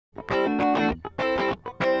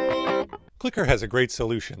CliQr has a great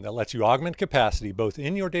solution that lets you augment capacity both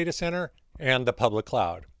in your data center and the public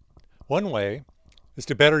cloud. One way is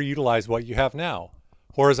to better utilize what you have now,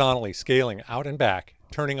 horizontally scaling out and back,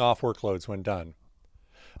 turning off workloads when done.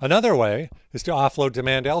 Another way is to offload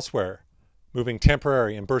demand elsewhere, moving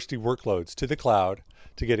temporary and bursty workloads to the cloud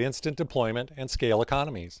to get instant deployment and scale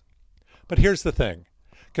economies. But here's the thing.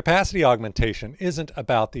 Capacity augmentation isn't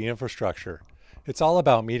about the infrastructure. It's all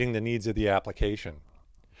about meeting the needs of the application.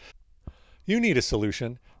 You need a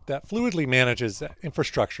solution that fluidly manages the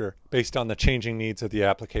infrastructure based on the changing needs of the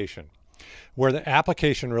application, where the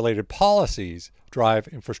application-related policies drive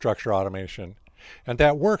infrastructure automation, and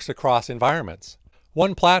that works across environments.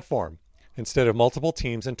 One platform instead of multiple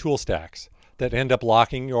teams and tool stacks that end up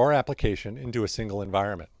locking your application into a single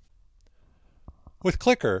environment. With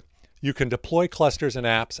CliQr, you can deploy clusters and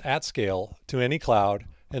apps at scale to any cloud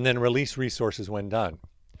and then release resources when done.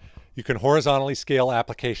 You can horizontally scale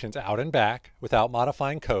applications out and back without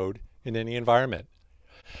modifying code in any environment.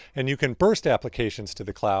 And you can burst applications to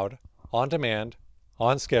the cloud on demand,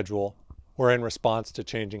 on schedule, or in response to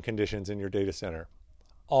changing conditions in your data center,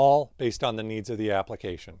 all based on the needs of the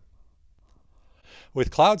application. With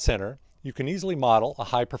CloudCenter, you can easily model a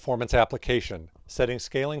high-performance application, setting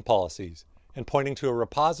scaling policies, and pointing to a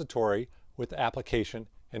repository with application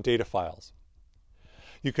and data files.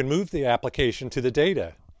 You can move the application to the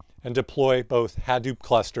data and deploy both Hadoop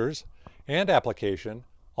clusters and application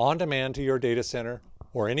on demand to your data center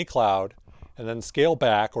or any cloud, and then scale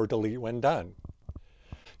back or delete when done.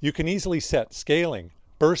 You can easily set scaling,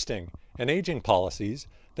 bursting, and aging policies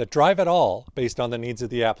that drive it all based on the needs of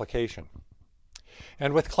the application.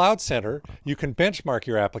 And with CloudCenter, you can benchmark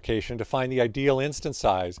your application to find the ideal instance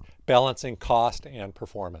size, balancing cost and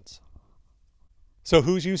performance. So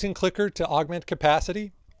who's using CliQr to augment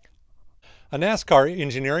capacity? A NASCAR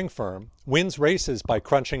engineering firm wins races by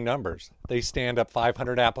crunching numbers. They stand up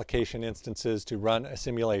 500 application instances to run a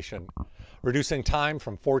simulation, reducing time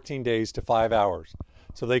from 14 days to 5 hours,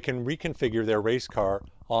 so they can reconfigure their race car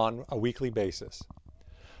on a weekly basis.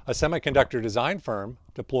 A semiconductor design firm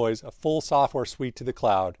deploys a full software suite to the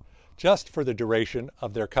cloud just for the duration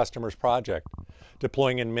of their customer's project,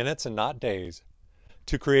 deploying in minutes and not days,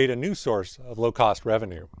 to create a new source of low-cost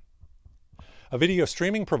revenue. A video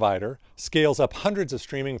streaming provider scales up hundreds of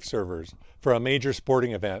streaming servers for a major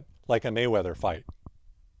sporting event like a Mayweather fight.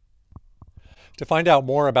 To find out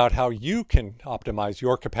more about how you can optimize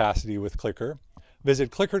your capacity with CliQr,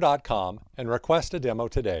 visit cliqr.com and request a demo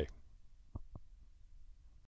today.